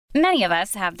Many of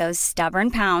us have those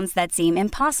stubborn pounds that seem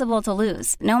impossible to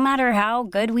lose, no matter how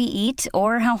good we eat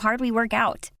or how hard we work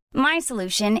out. My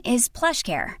solution is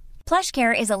PlushCare.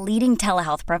 PlushCare is a leading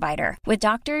telehealth provider with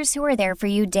doctors who are there for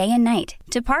you day and night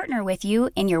to partner with you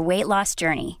in your weight loss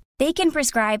journey. They can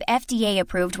prescribe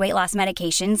FDA-approved weight loss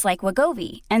medications like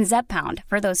Wegovy and Zepbound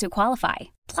for those who qualify.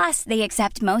 Plus, they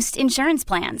accept most insurance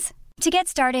plans. To get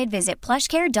started, visit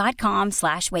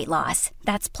plushcare.com/weightloss.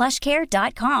 That's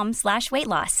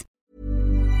plushcare.com/weightloss.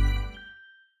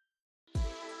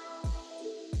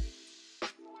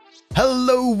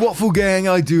 Hello, Waffle Gang.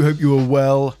 I do hope you are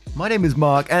well. My name is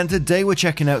Mark, and today we're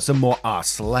checking out some more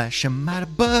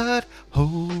r/Mad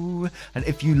Ho. And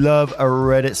if you love a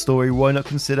Reddit story, why not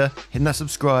consider hitting that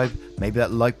subscribe, maybe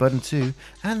that like button too,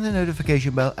 and the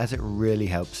notification bell, as it really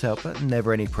helps out, but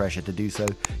never any pressure to do so.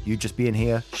 You just being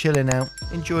here, chilling out,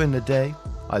 enjoying the day.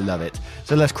 I love it.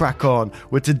 So let's crack on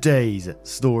with today's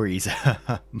stories.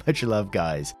 Much love,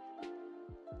 guys.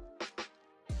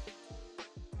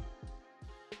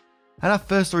 And our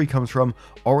first story comes from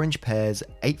Orange Pears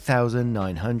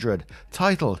 8900,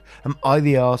 titled, "Am I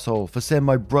the arsehole for saying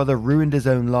my brother ruined his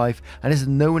own life and it's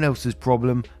no one else's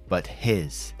problem but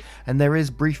his?" And there is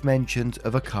brief mentions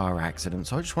of a car accident,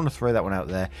 so I just want to throw that one out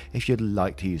there if you'd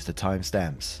like to use the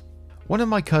timestamps. One of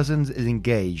my cousins is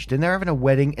engaged and they're having a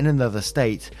wedding in another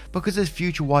state because his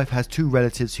future wife has two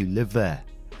relatives who live there.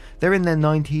 They're in their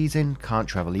 90s and can't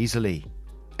travel easily.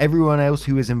 Everyone else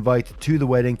who is invited to the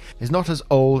wedding is not as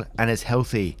old and as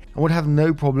healthy and would have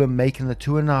no problem making the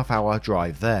 2.5-hour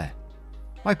drive there.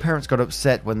 My parents got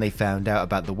upset when they found out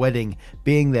about the wedding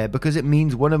being there because it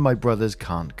means one of my brothers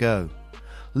can't go.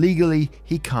 Legally,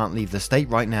 he can't leave the state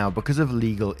right now because of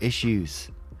legal issues.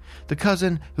 The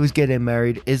cousin who is getting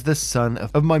married is the son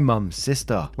of my mum's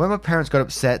sister. When my parents got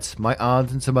upset, my aunt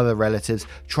and some other relatives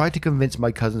tried to convince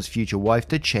my cousin's future wife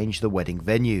to change the wedding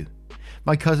venue.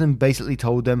 My cousin basically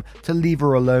told them to leave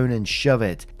her alone and shove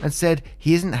it, and said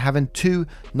he isn't having two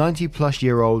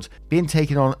 90-plus-year-olds being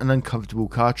taken on an uncomfortable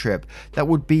car trip that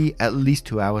would be at least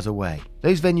 2 hours away.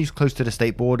 Those venues close to the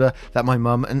state border that my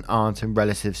mum and aunt and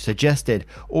relatives suggested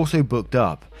also booked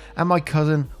up, and my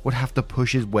cousin would have to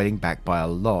push his wedding back by a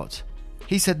lot.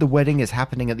 He said the wedding is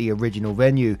happening at the original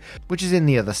venue, which is in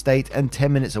the other state and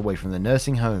 10 minutes away from the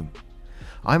nursing home.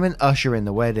 I'm an usher in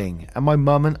the wedding, and my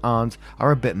mum and aunt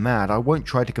are a bit mad I won't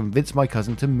try to convince my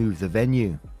cousin to move the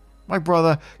venue. My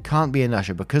brother can't be an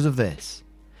usher because of this.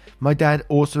 My dad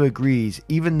also agrees,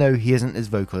 even though he isn't as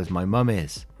vocal as my mum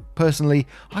is. Personally,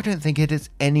 I don't think it is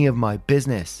any of my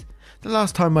business. The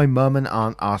last time my mum and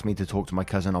aunt asked me to talk to my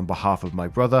cousin on behalf of my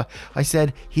brother, I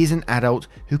said he's an adult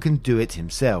who can do it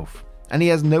himself, and he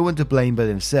has no one to blame but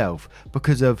himself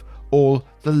because of all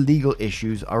the legal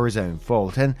issues are his own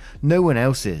fault and no one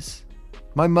else's.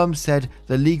 My mum said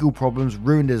the legal problems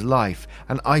ruined his life,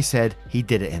 and I said he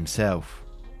did it himself.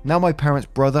 Now my parents'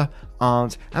 brother,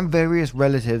 aunt and various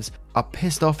relatives are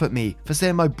pissed off at me for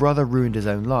saying my brother ruined his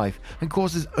own life and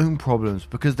caused his own problems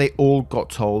because they all got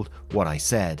told what I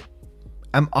said.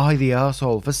 Am I the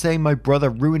arsehole for saying my brother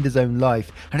ruined his own life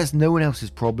and it's no one else's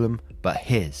problem but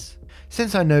his?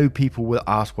 Since I know people will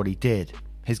ask what he did,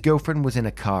 his girlfriend was in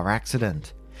a car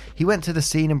accident. He went to the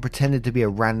scene and pretended to be a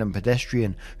random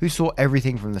pedestrian who saw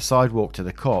everything from the sidewalk to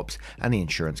the cops and the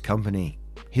insurance company.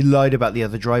 He lied about the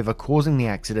other driver causing the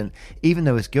accident, even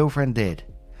though his girlfriend did.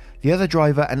 The other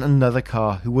driver and another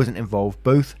car who wasn't involved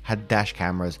both had dash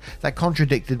cameras that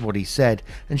contradicted what he said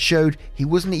and showed he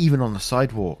wasn't even on the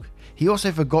sidewalk. He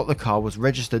also forgot the car was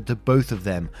registered to both of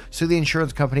them, so the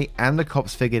insurance company and the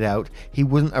cops figured out he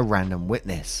wasn't a random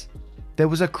witness. There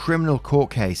was a criminal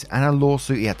court case and a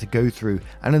lawsuit he had to go through,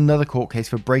 and another court case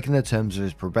for breaking the terms of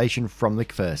his probation from the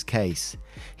first case.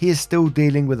 He is still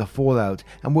dealing with a fallout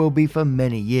and will be for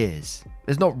many years.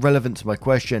 It's not relevant to my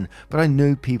question, but I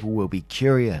know people will be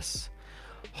curious.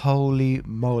 Holy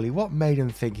moly, what made him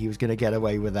think he was going to get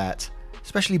away with that?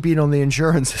 Especially being on the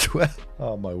insurance as well.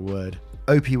 Oh my word.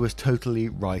 OP was totally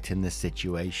right in this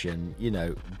situation. You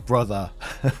know, brother.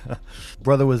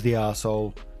 Brother was the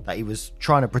arsehole that he was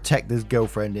trying to protect his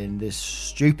girlfriend in this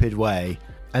stupid way,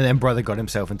 and then brother got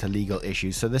himself into legal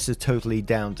issues, so this is totally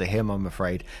down to him, I'm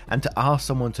afraid. And to ask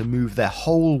someone to move their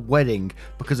whole wedding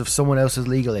because of someone else's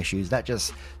legal issues, that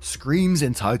just screams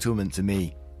entitlement to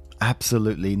me.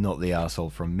 Absolutely not the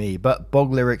arsehole from me, but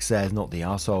Bog Lyric says not the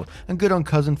arsehole, and good on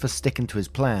cousin for sticking to his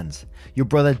plans. Your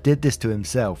brother did this to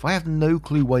himself. I have no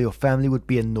clue why your family would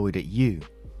be annoyed at you.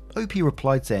 OP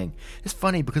replied saying, "It's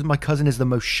funny because my cousin is the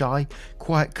most shy,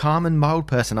 quiet, calm and mild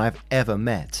person I have ever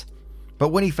met. But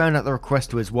when he found out the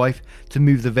request to his wife to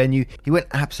move the venue, he went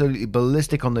absolutely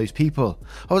ballistic on those people.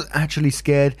 I was actually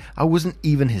scared I wasn't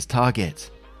even his target.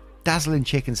 Dazzling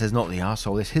Chicken says not the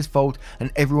arsehole, it's his fault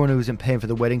and everyone who isn't paying for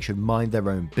the wedding should mind their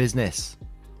own business.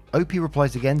 OP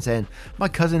replies again saying, my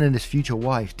cousin and his future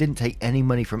wife didn't take any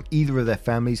money from either of their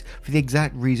families for the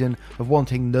exact reason of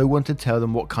wanting no one to tell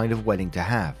them what kind of wedding to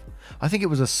have. I think it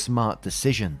was a smart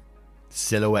decision.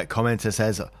 Silhouette commenter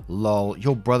says, lol,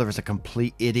 your brother is a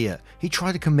complete idiot. He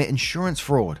tried to commit insurance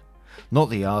fraud. Not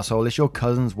the arsehole, it's your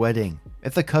cousin's wedding.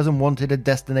 If the cousin wanted a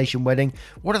destination wedding,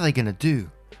 what are they going to do?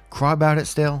 Cry about it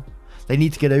still? They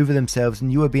need to get over themselves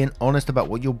and you are being honest about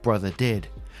what your brother did.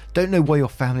 Don't know why your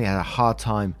family had a hard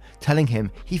time telling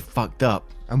him he fucked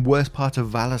up. And worst part of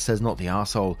Valor says not the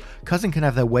arsehole. Cousin can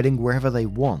have their wedding wherever they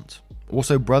want.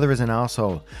 Also, brother is an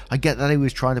arsehole. I get that he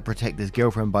was trying to protect his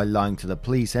girlfriend by lying to the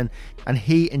police and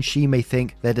he and she may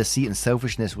think their deceit and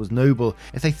selfishness was noble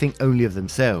if they think only of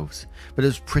themselves. But it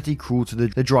was pretty cruel to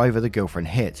the driver the girlfriend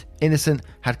hit. Innocent,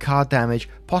 had car damage,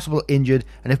 possible injured,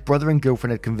 and if brother and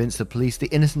girlfriend had convinced the police, the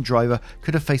innocent driver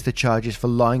could have faced the charges for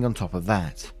lying on top of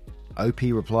that. OP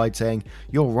replied saying,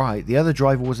 you're right, the other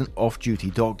driver was an off-duty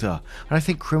doctor, and I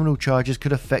think criminal charges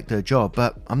could affect her job,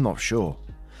 but I'm not sure.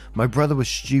 My brother was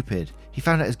stupid. He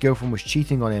found out his girlfriend was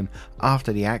cheating on him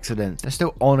after the accident. They're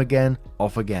still on again,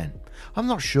 off again. I'm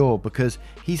not sure because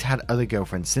he's had other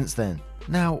girlfriends since then.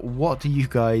 Now, what do you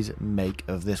guys make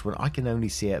of this one? I can only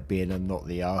see it being a not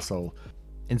the arsehole.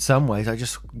 In some ways, I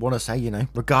just want to say,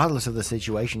 regardless of the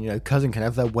situation, cousin can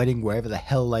have their wedding wherever the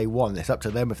hell they want. It's up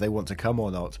to them if they want to come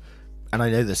or not. And I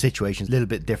know the situation's a little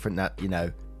bit different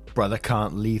that, brother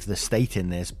can't leave the state in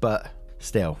this, but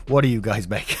still, what do you guys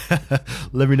make?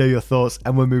 Let me know your thoughts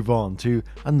and we'll move on to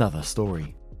another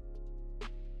story.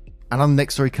 And our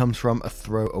next story comes from a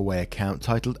throwaway account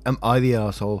titled, Am I the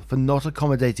arsehole for not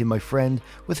accommodating my friend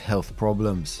with health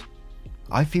problems?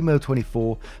 I, female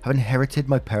 24, have inherited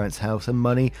my parents' house and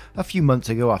money a few months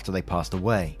ago after they passed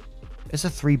away. It's a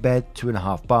 3-bed,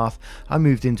 2.5 bath. I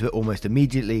moved into it almost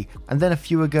immediately, and then a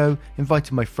few ago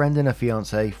invited my friend and her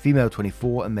fiance, female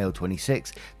 24 and male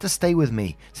 26, to stay with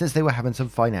me since they were having some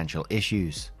financial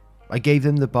issues. I gave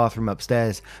them the bathroom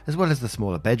upstairs as well as the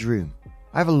smaller bedroom.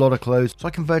 I have a lot of clothes, so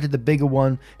I converted the bigger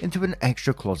one into an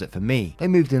extra closet for me. They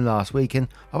moved in last week and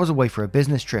I was away for a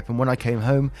business trip, and when I came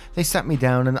home, they sat me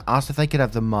down and asked if they could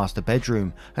have the master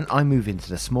bedroom and I move into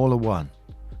the smaller one.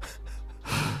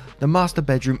 The master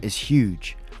bedroom is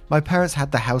huge. My parents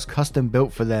had the house custom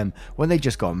built for them when they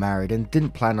just got married and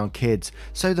didn't plan on kids,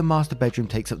 so the master bedroom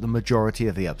takes up the majority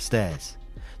of the upstairs.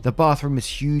 The bathroom is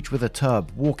huge with a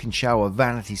tub, walk-in shower,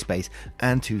 vanity space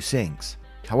and 2 sinks.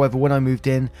 However, when I moved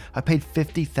in, I paid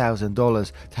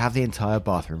 $50,000 to have the entire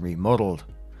bathroom remodeled.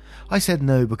 I said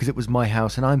no because it was my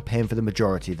house and I'm paying for the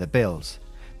majority of the bills.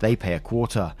 They pay a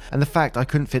quarter, and the fact I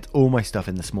couldn't fit all my stuff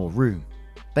in the small room.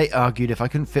 They argued if I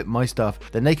couldn't fit my stuff,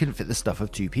 then they couldn't fit the stuff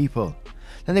of 2 people.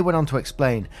 Then they went on to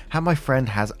explain how my friend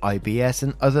has IBS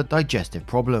and other digestive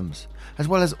problems, as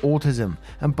well as autism,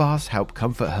 and baths help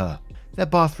comfort her. Their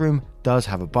bathroom does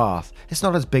have a bath. It's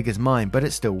not as big as mine, but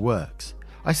it still works.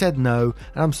 I said no,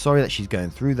 and I'm sorry that she's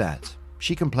going through that.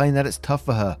 She complained that it's tough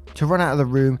for her to run out of the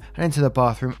room and into the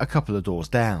bathroom a couple of doors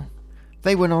down.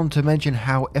 They went on to mention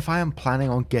how if I am planning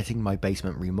on getting my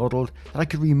basement remodeled, that I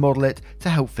could remodel it to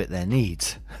help fit their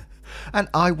needs. And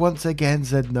I once again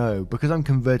said no because I'm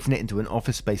converting it into an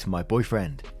office space for my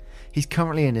boyfriend. He's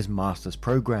currently in his master's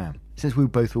program, since we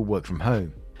both will work from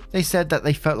home. They said that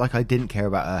they felt like I didn't care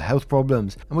about her health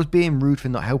problems and was being rude for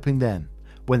not helping them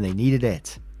when they needed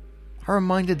it. I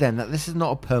reminded them that this is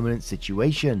not a permanent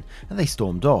situation and they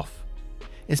stormed off.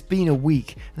 It's been a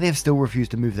week and they have still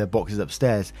refused to move their boxes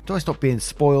upstairs. Do I stop being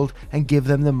spoiled and give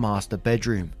them the master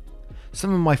bedroom?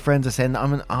 Some of my friends are saying that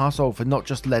I'm an arsehole for not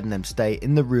just letting them stay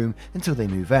in the room until they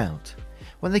move out,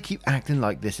 when they keep acting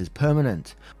like this is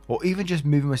permanent, or even just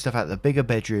moving my stuff out of the bigger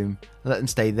bedroom and let them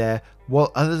stay there,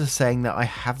 while others are saying that I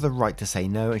have the right to say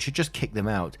no and should just kick them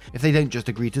out if they don't just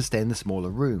agree to stay in the smaller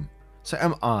room. So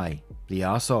am I the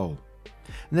arsehole?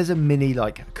 And there's a mini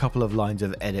couple of lines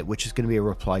of edit which is going to be a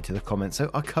reply to the comments,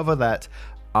 so I'll cover that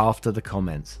after the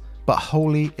comments. But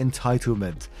holy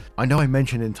entitlement. I know I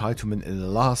mentioned entitlement in the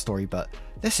last story, but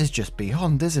this is just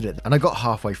beyond, isn't it? And I got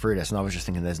halfway through this and I was just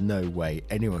thinking there's no way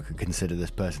anyone could consider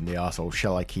this person the arsehole.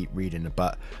 Shall I keep reading?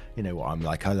 But you know what I'm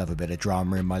like, I love a bit of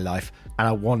drama in my life and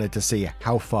I wanted to see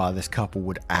how far this couple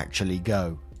would actually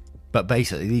go. But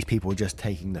basically, these people are just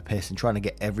taking the piss and trying to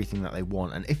get everything that they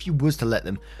want. And if you was to let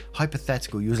them,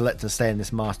 hypothetical, you was let them stay in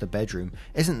this master bedroom,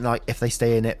 isn't like if they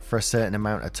stay in it for a certain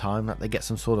amount of time, that they get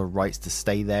some sort of rights to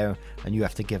stay there and you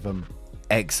have to give them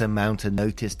X amount of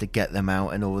notice to get them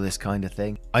out and all this kind of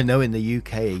thing. I know in the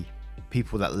UK,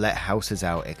 people that let houses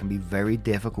out, it can be very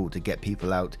difficult to get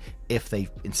people out if they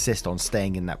insist on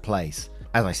staying in that place.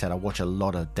 As I said, I watch a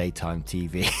lot of daytime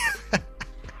TV.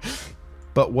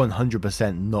 But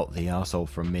 100% not the arsehole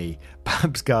from me.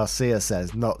 Babs Garcia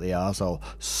says, not the arsehole.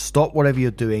 Stop whatever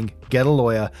you're doing, get a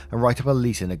lawyer, and write up a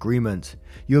leasing agreement.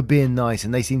 You're being nice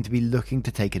and they seem to be looking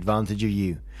to take advantage of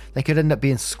you. They could end up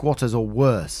being squatters or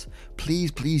worse.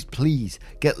 Please, please, please,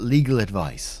 get legal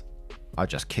advice. I'll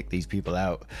just kick these people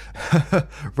out.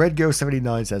 Red Girl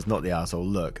 79 says, not the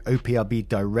arsehole. Look, OP, I'll be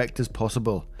direct as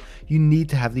possible. You need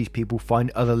to have these people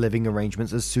find other living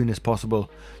arrangements as soon as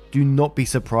possible. Do not be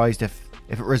surprised if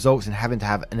it results in having to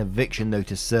have an eviction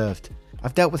notice served.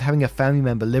 I've dealt with having a family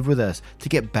member live with us to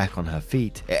get back on her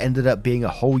feet. It ended up being a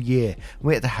whole year and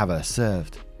we had to have her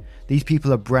served. These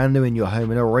people are brand new in your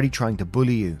home and are already trying to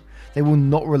bully you. They will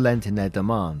not relent in their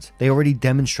demands. They already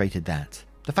demonstrated that.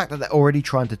 The fact that they're already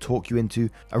trying to talk you into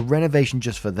a renovation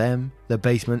just for them, the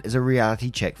basement, is a reality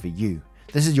check for you.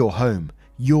 This is your home.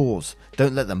 Yours.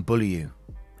 Don't let them bully you.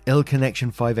 Ill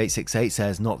Connection 5868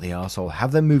 says, not the arsehole.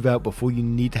 Have them move out before you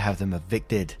need to have them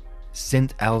evicted.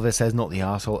 Sint Elvis says, not the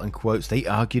arsehole, and quotes, they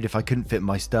argued if I couldn't fit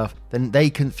my stuff, then they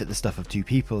couldn't fit the stuff of two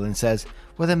people, and says,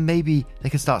 well then maybe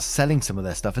they could start selling some of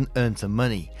their stuff and earn some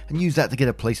money, and use that to get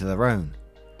a place of their own.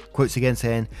 Quotes again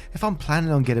saying, if I'm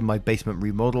planning on getting my basement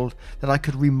remodeled, then I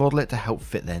could remodel it to help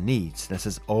fit their needs. And it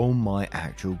says, oh my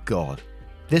actual god.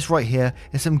 This right here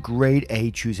is some grade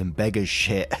A choosing beggars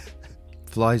shit.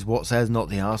 Flies What says, not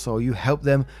the arsehole. You helped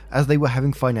them as they were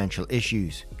having financial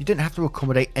issues. You didn't have to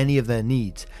accommodate any of their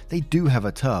needs. They do have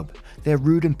a tub. They're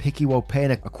rude and picky while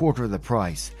paying a quarter of the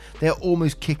price. They're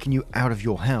almost kicking you out of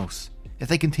your house. If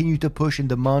they continue to push and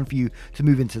demand for you to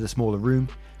move into the smaller room,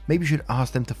 maybe you should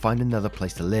ask them to find another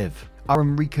place to live.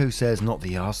 Rico says, not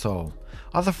the arsehole.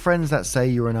 Are the friends that say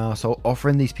you're an arsehole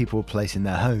offering these people a place in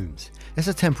their homes? It's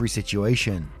a temporary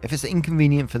situation. If it's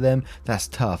inconvenient for them, that's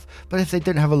tough, but if they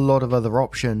don't have a lot of other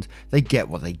options, they get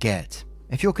what they get.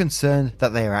 If you're concerned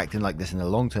that they are acting like this in a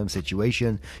long-term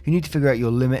situation, you need to figure out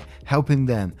your limit helping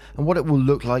them and what it will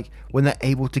look like when they're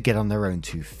able to get on their own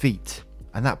 2 feet.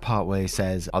 And that part where he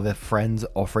says, are their friends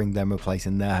offering them a place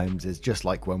in their homes, is just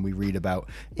like when we read about,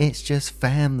 it's just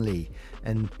family.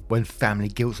 And when family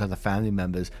guilts other family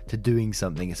members to doing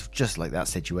something, it's just like that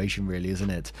situation really, isn't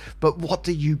it? But what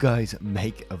do you guys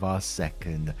make of our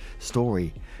second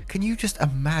story? Can you just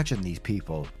imagine these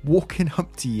people walking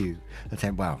up to you and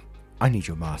saying, wow, I need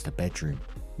your master bedroom.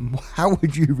 How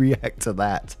would you react to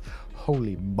that?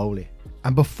 Holy moly.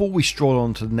 And before we stroll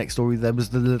on to the next story, there was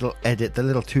the little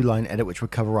 2-line edit which we'll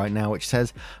cover right now, which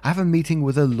says, I have a meeting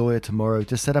with a lawyer tomorrow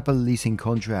to set up a leasing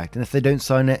contract, and if they don't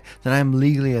sign it, then I am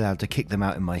legally allowed to kick them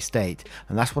out in my state,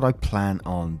 and that's what I plan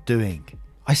on doing.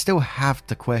 I still have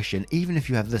to question, even if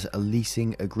you have a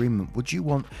leasing agreement, would you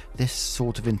want this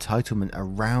sort of entitlement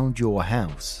around your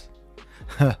house?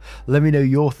 Let me know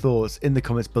your thoughts in the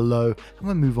comments below, and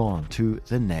we'll move on to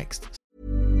the next.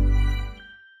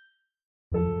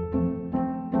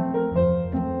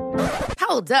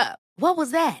 Hold up. What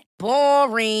was that?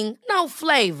 Boring. No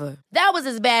flavor. That was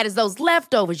as bad as those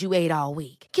leftovers you ate all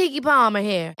week. Keke Palmer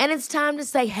here. And it's time to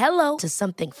say hello to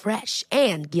something fresh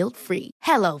and guilt-free.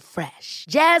 Hello Fresh.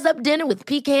 Jazz up dinner with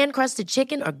pecan-crusted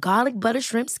chicken or garlic butter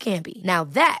shrimp scampi. Now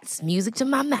that's music to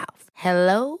my mouth.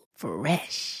 Hello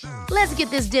Fresh. Let's get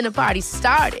this dinner party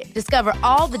started. Discover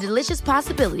all the delicious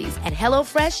possibilities at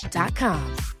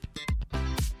HelloFresh.com.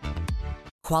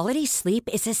 Quality sleep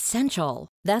is essential.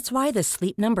 That's why the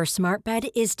Sleep Number Smart Bed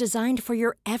is designed for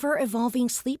your ever-evolving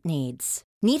sleep needs.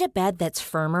 Need a bed that's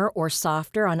firmer or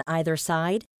softer on either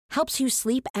side? Helps you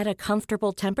sleep at a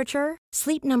comfortable temperature?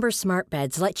 Sleep Number Smart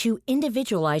Beds let you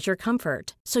individualize your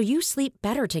comfort, so you sleep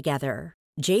better together.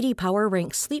 J.D. Power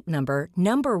ranks Sleep Number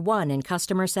number 1 in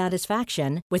customer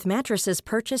satisfaction with mattresses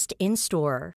purchased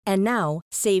in-store. And now,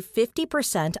 save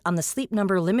 50% on the Sleep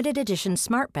Number Limited Edition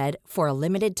Smart Bed for a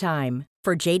limited time.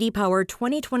 For J.D. Power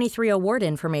 2023 award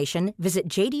information, visit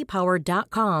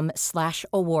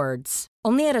jdpower.com/awards.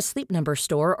 Only at a Sleep Number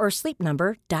store or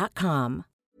sleepnumber.com.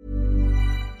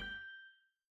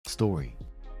 Story.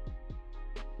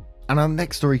 And our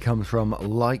next story comes from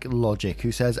Like Logic,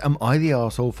 who says, am I the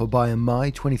arsehole for buying my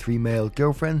 23 male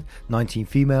girlfriend, 19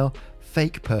 female,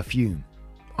 fake perfume?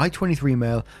 I, 23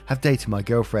 male, have dated my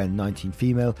girlfriend, 19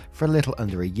 female, for a little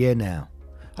under a year now.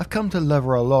 I've come to love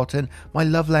her a lot and my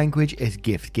love language is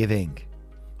gift giving.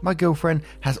 My girlfriend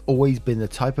has always been the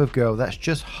type of girl that's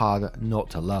just hard not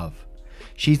to love.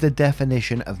 She's the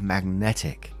definition of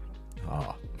magnetic.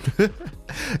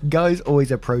 Guys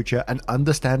always approach her and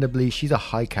understandably she's a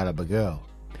high caliber girl.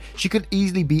 She could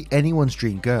easily be anyone's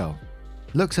dream girl.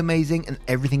 Looks amazing and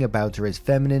everything about her is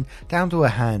feminine down to her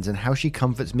hands and how she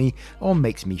comforts me or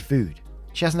makes me food.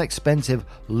 She has an expensive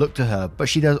look to her, but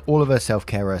she does all of her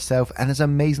self-care herself and is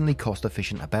amazingly cost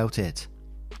efficient about it.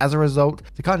 As a result,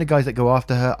 the kind of guys that go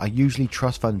after her are usually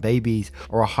trust fund babies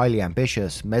or are highly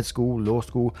ambitious, med school, law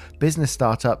school, business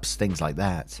startups, things like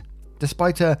that.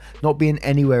 Despite her not being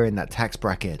anywhere in that tax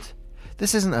bracket.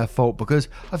 This isn't her fault because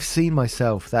I've seen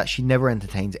myself that she never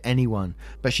entertains anyone,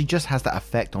 but she just has that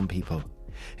effect on people.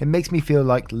 It makes me feel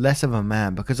like less of a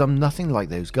man because I'm nothing like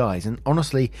those guys, and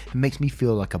honestly, it makes me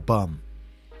feel like a bum.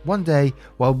 One day,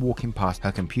 while walking past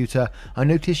her computer, I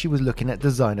noticed she was looking at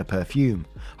designer perfume.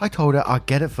 I told her I'd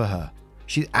get it for her.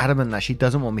 She's adamant that she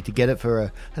doesn't want me to get it for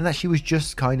her and that she was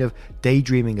just kind of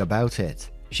daydreaming about it.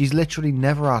 She's literally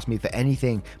never asked me for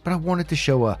anything, but I wanted to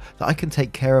show her that I can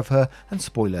take care of her and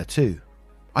spoil her too.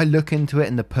 I look into it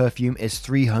and the perfume is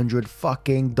 $300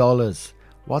 fucking.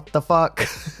 What the fuck?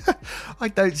 I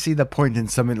don't see the point in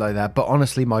something like that, but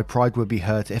honestly my pride would be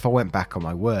hurt if I went back on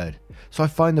my word. So I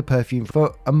find the perfume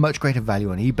for a much greater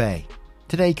value on eBay.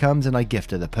 Today comes and I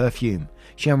gift her the perfume.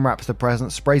 She unwraps the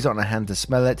present, sprays it on her hand to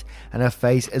smell it, and her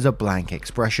face is a blank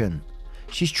expression.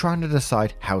 She's trying to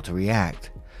decide how to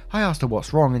react. I asked her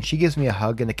what's wrong and she gives me a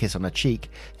hug and a kiss on her cheek,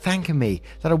 thanking me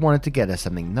that I wanted to get her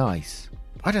something nice.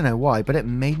 I don't know why, but it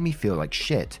made me feel like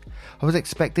shit. I was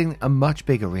expecting a much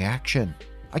bigger reaction.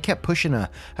 I kept pushing her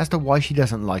as to why she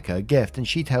doesn't like her gift, and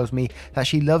she tells me that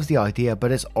she loves the idea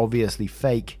but it's obviously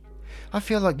fake. I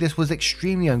feel like this was an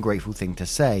extremely ungrateful thing to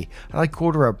say, and I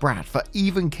called her a brat for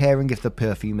even caring if the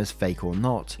perfume is fake or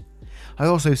not. I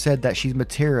also said that she's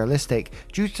materialistic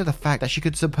due to the fact that she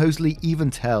could supposedly even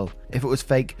tell if it was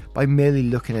fake by merely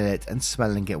looking at it and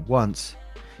smelling it once.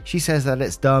 She says that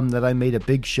it's dumb that I made a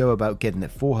big show about getting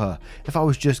it for her if I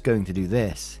was just going to do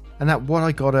this, and that what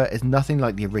I got her is nothing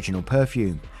like the original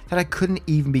perfume, that I couldn't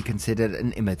even be considered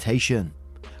an imitation.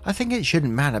 I think it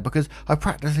shouldn't matter because I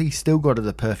practically still got her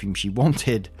the perfume she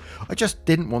wanted. I just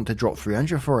didn't want to drop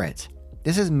 $300 for it.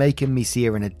 This is making me see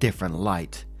her in a different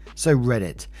light. So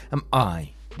Reddit, am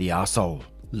I the arsehole?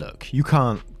 Look, you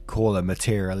can't call her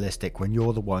materialistic when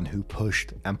you're the one who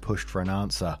pushed and pushed for an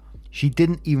answer. She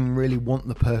didn't even really want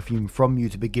the perfume from you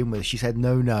to begin with. She said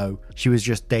no. She was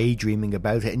just daydreaming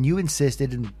about it and you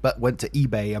insisted and but went to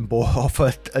eBay and bought off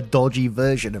a dodgy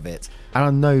version of it. And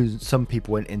I know some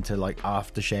people went into like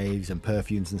aftershaves and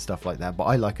perfumes and stuff like that, but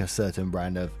I like a certain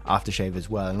brand of aftershave as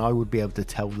well, and I would be able to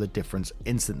tell the difference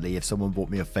instantly if someone bought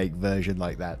me a fake version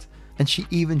like that. And she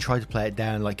even tried to play it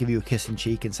down, like give you a kiss and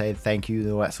cheek and say thank you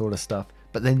and all that sort of stuff.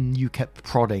 But then you kept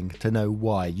prodding to know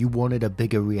why. You wanted a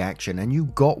bigger reaction and you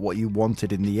got what you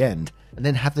wanted in the end. And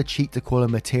then have the cheek to call her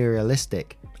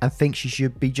materialistic and think she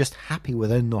should be just happy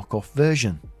with her knockoff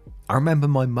version. I remember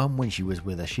my mum when she was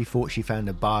with us, she thought she found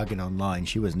a bargain online.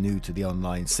 She was new to the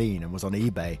online scene and was on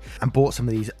eBay and bought some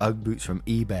of these Ugg boots from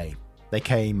eBay. They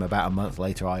came about a month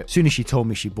later. As soon as she told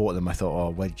me she bought them, I thought, oh,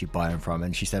 where did you buy them from?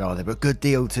 And she said, oh, they were a good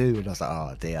deal too. And I was like,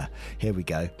 oh dear, here we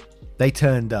go. They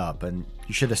turned up and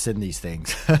you should have seen these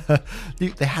things.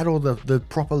 They had all the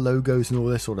proper logos and all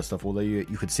this sort of stuff, although you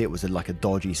could see it was like a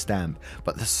dodgy stamp.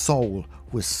 But the sole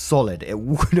was solid. It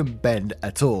wouldn't bend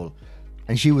at all.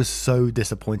 And she was so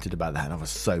disappointed about that, and I was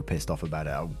so pissed off about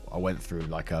it. I went through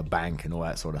like a bank and all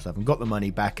that sort of stuff and got the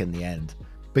money back in the end.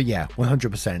 But yeah,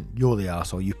 100%, you're the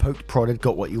arsehole. You poked, prodded,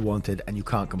 got what you wanted, and you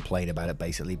can't complain about it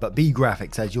basically. But B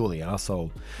Graphic says you're the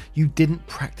arsehole. You didn't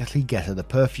practically get her the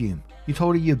perfume. You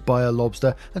told her you'd buy a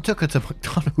lobster and took her to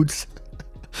McDonald's.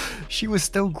 She was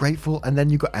still grateful, and then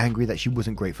you got angry that she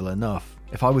wasn't grateful enough.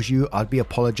 If I was you, I'd be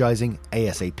apologizing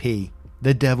ASAP.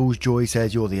 The Devil's Joy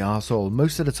says you're the arsehole.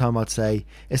 Most of the time I'd say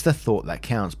it's the thought that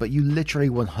counts, but you literally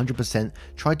 100%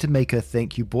 tried to make her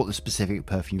think you bought the specific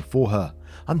perfume for her.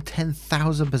 I'm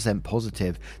 10,000%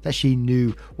 positive that she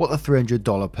knew what the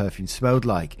 $300 perfume smelled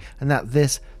like, and that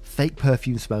this fake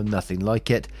perfume smelled nothing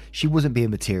like it. She wasn't being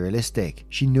materialistic.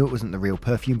 She knew it wasn't the real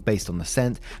perfume based on the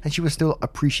scent, and she was still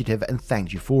appreciative and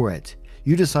thanked you for it.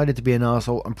 You decided to be an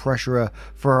arsehole and pressure her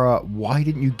for a why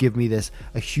didn't you give me this,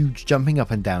 a huge jumping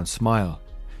up and down smile.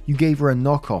 You gave her a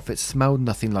knockoff, it smelled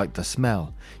nothing like the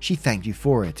smell. She thanked you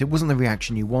for it. It wasn't the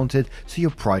reaction you wanted, so your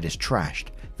pride is trashed.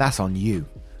 That's on you.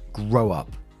 Grow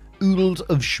up. Oodles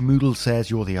of Schmoodle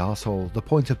says you're the arsehole. The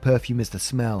point of perfume is the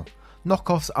smell.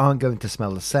 Knockoffs aren't going to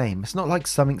smell the same. It's not like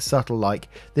something subtle like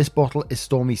this bottle is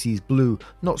Stormy Seas Blue,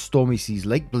 not Stormy Seas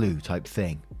Lake Blue type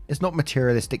thing. It's not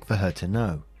materialistic for her to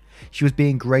know. She was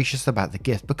being gracious about the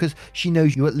gift because she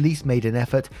knows you at least made an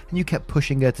effort, and you kept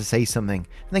pushing her to say something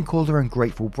and then called her an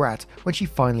ungrateful brat when she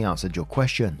finally answered your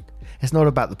question. It's not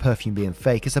about the perfume being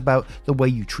fake, it's about the way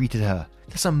you treated her.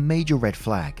 That's a major red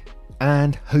flag.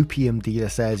 And Hopium Dealer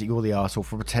says, you're the arsehole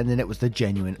for pretending it was the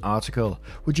genuine article.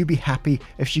 Would you be happy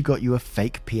if she got you a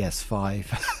fake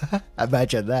PS5?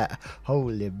 Imagine that.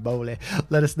 Holy moly.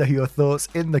 Let us know your thoughts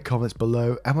in the comments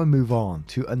below, and we'll move on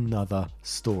to another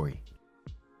story.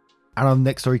 And our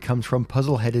next story comes from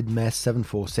Puzzle-Headed Mess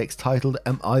 746, titled,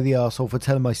 Am I the arsehole for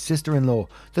telling my sister-in-law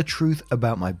the truth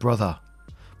about my brother?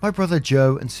 My brother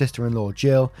Joe and sister-in-law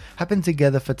Jill have been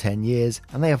together for 10 years,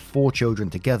 and they have 4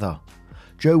 children together.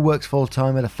 Joe works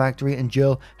full-time at a factory, and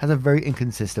Jill has a very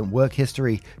inconsistent work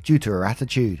history due to her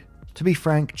attitude. To be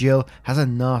frank, Jill has a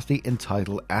nasty,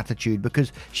 entitled attitude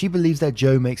because she believes that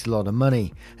Joe makes a lot of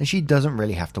money and she doesn't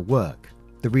really have to work.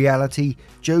 The reality,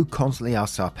 Joe constantly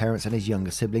asks our parents and his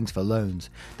younger siblings for loans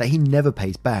that he never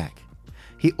pays back.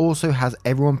 He also has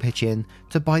everyone pitch in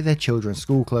to buy their children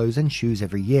school clothes and shoes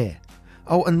every year.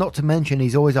 Oh, and not to mention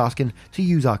he's always asking to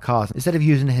use our cars instead of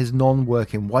using his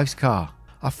non-working wife's car.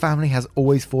 Our family has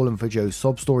always fallen for Joe's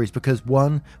sob stories because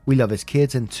 1, we love his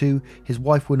kids, and 2, his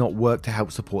wife will not work to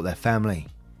help support their family.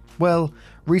 Well,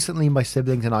 recently my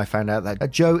siblings and I found out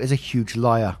that Joe is a huge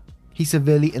liar. He's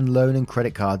severely in loan and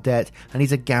credit card debt, and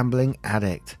he's a gambling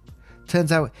addict.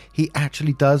 Turns out he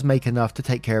actually does make enough to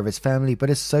take care of his family, but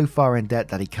is so far in debt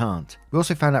that he can't. We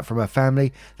also found out from her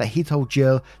family that he told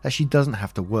Jill that she doesn't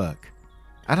have to work.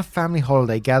 At a family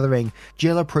holiday gathering,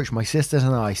 Jill approached my sisters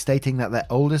and I, stating that their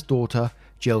oldest daughter,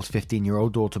 Jill's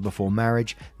 15-year-old daughter before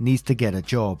marriage, needs to get a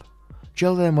job.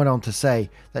 Jill then went on to say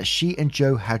that she and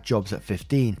Joe had jobs at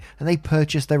 15 and they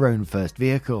purchased their own first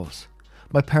vehicles.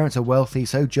 My parents are wealthy,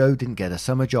 so Joe didn't get a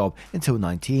summer job until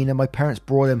 19, and my parents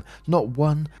brought him not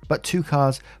 1 but 2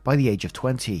 cars by the age of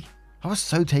 20. I was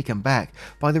so taken back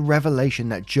by the revelation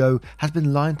that Joe has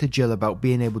been lying to Jill about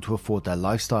being able to afford their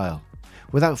lifestyle.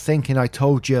 Without thinking, I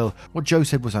told Jill what Joe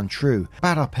said was untrue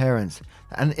about our parents,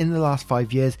 and in the last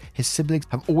 5 years, his siblings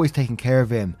have always taken care of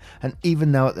him, and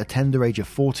even now at the tender age of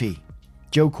 40.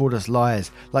 Jill called us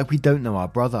liars, like we don't know our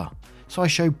brother. So I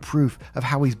showed proof of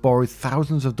how he's borrowed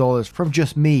thousands of dollars from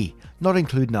just me, not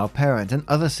including our parents and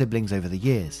other siblings over the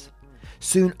years.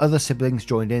 Soon other siblings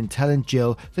joined in, telling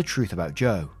Jill the truth about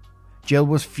Joe. Jill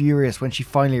was furious when she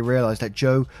finally realized that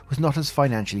Joe was not as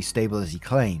financially stable as he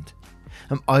claimed.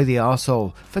 Am I the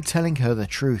arsehole for telling her the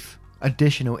truth?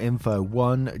 Additional info.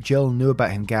 1. Jill knew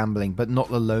about him gambling, but not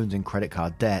the loans and credit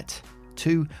card debt.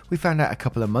 2. We found out a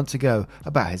couple of months ago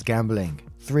about his gambling.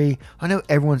 3. I know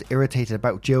everyone's irritated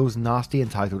about Jill's nasty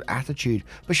entitled attitude,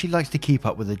 but she likes to keep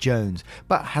up with the Jones,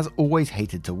 but has always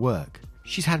hated to work.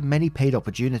 She's had many paid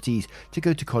opportunities to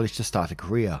go to college to start a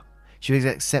career. She was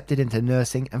accepted into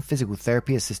nursing and physical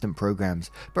therapy assistant programs,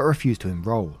 but refused to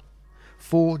enroll.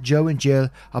 4. Joe and Jill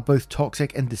are both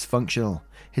toxic and dysfunctional.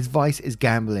 His vice is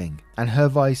gambling, and her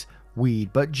vice, weed,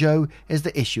 but Joe is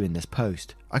the issue in this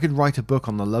post. I could write a book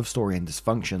on the love story and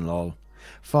dysfunction, lol.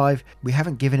 5. We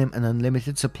haven't given him an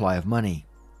unlimited supply of money.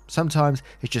 Sometimes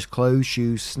it's just clothes,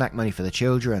 shoes, snack money for the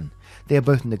children. They are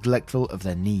both neglectful of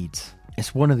their needs.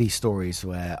 It's one of these stories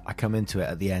where I come into it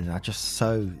at the end and I'm just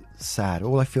so sad.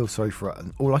 All I feel sorry for,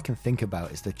 and all I can think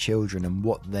about is the children and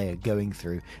what they are going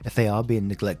through if they are being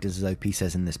neglected, as OP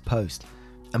says in this post.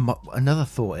 And another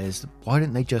thought is, why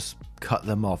didn't they just cut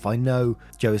them off? I know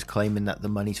Joe is claiming that the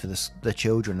money's for the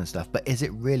children and stuff, but is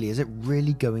it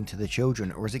really going to the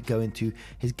children, or is it going to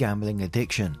his gambling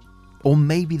addiction? Or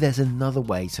maybe there's another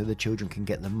way so the children can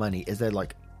get the money. Is there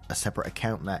like a separate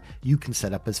account that you can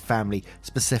set up as family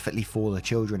specifically for the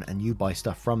children and you buy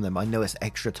stuff from them? I know it's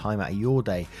extra time out of your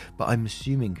day, but I'm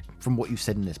assuming from what you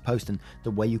said in this post and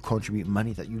the way you contribute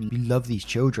money that you love these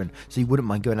children, so you wouldn't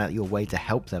mind going out of your way to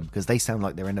help them, because they sound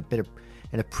like they're in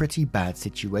a pretty bad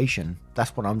situation.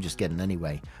 That's what I'm just getting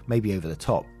anyway, maybe over the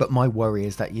top. But my worry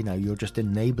is that, you're just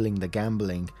enabling the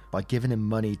gambling by giving him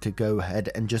money to go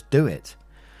ahead and just do it.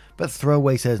 But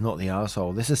Throwaway says, not the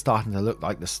arsehole. This is starting to look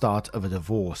like the start of a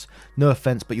divorce. No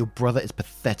offense, but your brother is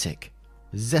pathetic.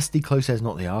 Zesty Close says,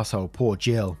 not the arsehole. Poor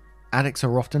Jill. Addicts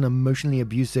are often emotionally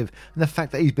abusive, and the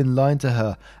fact that he's been lying to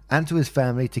her and to his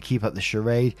family to keep up the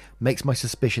charade makes my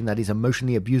suspicion that he's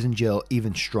emotionally abusing Jill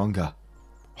even stronger.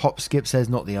 Hop Skip says,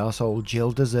 not the arsehole.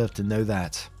 Jill deserves to know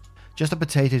that. Just a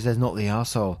Potato says, not the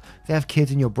arsehole. They have kids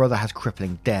and your brother has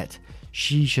crippling debt.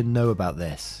 She should know about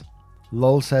this.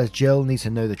 Lol says, Jill needs to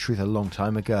know the truth a long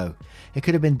time ago. It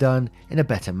could have been done in a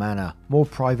better manner, more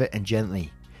private and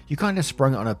gently. You kind of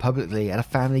sprung it on her publicly at a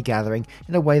family gathering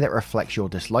in a way that reflects your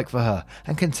dislike for her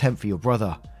and contempt for your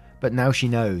brother. But now she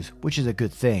knows, which is a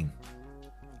good thing.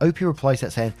 OP replies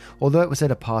that saying, although it was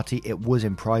at a party, it was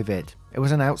in private. It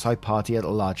was an outside party at a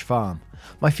large farm.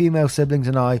 My female siblings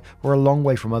and I were a long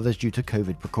way from others due to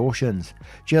COVID precautions.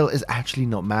 Jill is actually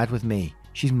not mad with me.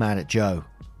 She's mad at Joe.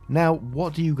 Now,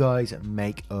 what do you guys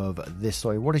make of this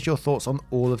story? What is your thoughts on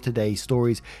all of today's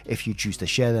stories if you choose to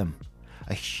share them?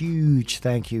 A huge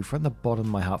thank you from the bottom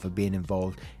of my heart for being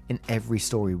involved in every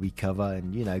story we cover,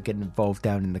 and getting involved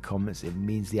down in the comments. It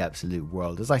means the absolute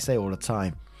world. As I say all the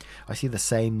time, I see the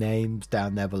same names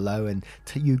down there below, and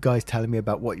to you guys telling me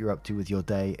about what you're up to with your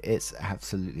day, it's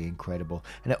absolutely incredible,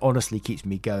 and it honestly keeps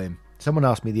me going. Someone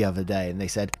asked me the other day and they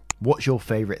said, what's your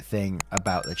favorite thing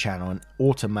about the channel? And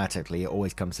automatically it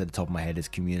always comes to the top of my head as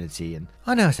community. And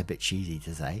I know it's a bit cheesy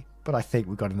to say, but I think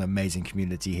we've got an amazing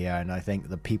community here, and I think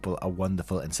the people are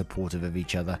wonderful and supportive of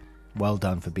each other. Well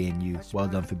done for being you. Well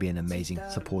done for being amazing,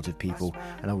 supportive people.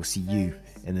 And I will see you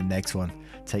in the next one.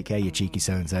 Take care, you cheeky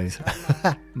so-and-sos.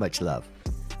 Much love.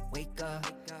 Wake up,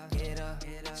 get up,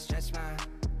 stretch my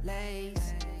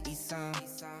legs, eat some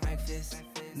breakfast.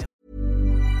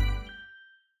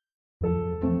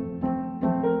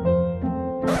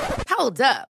 Hold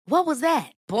up. What was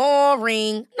that?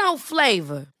 Boring. No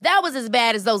flavor. That was as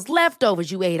bad as those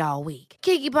leftovers you ate all week.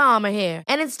 Keke Palmer here,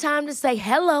 and it's time to say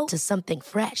hello to something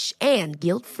fresh and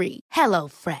guilt-free. Hello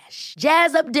Fresh.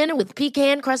 Jazz up dinner with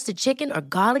pecan-crusted chicken or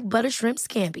garlic butter shrimp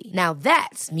scampi. Now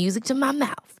that's music to my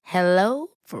mouth. Hello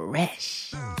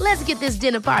Fresh. Let's get this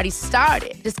dinner party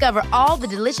started. Discover all the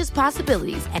delicious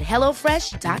possibilities at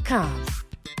hellofresh.com.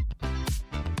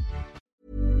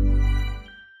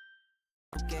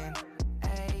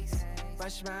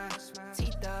 Brush my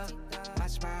teeth up,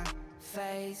 wash my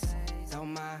face, throw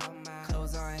my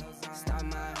clothes on, start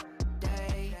my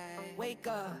day. Wake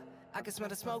up, I can smell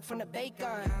the smoke from the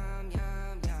bacon.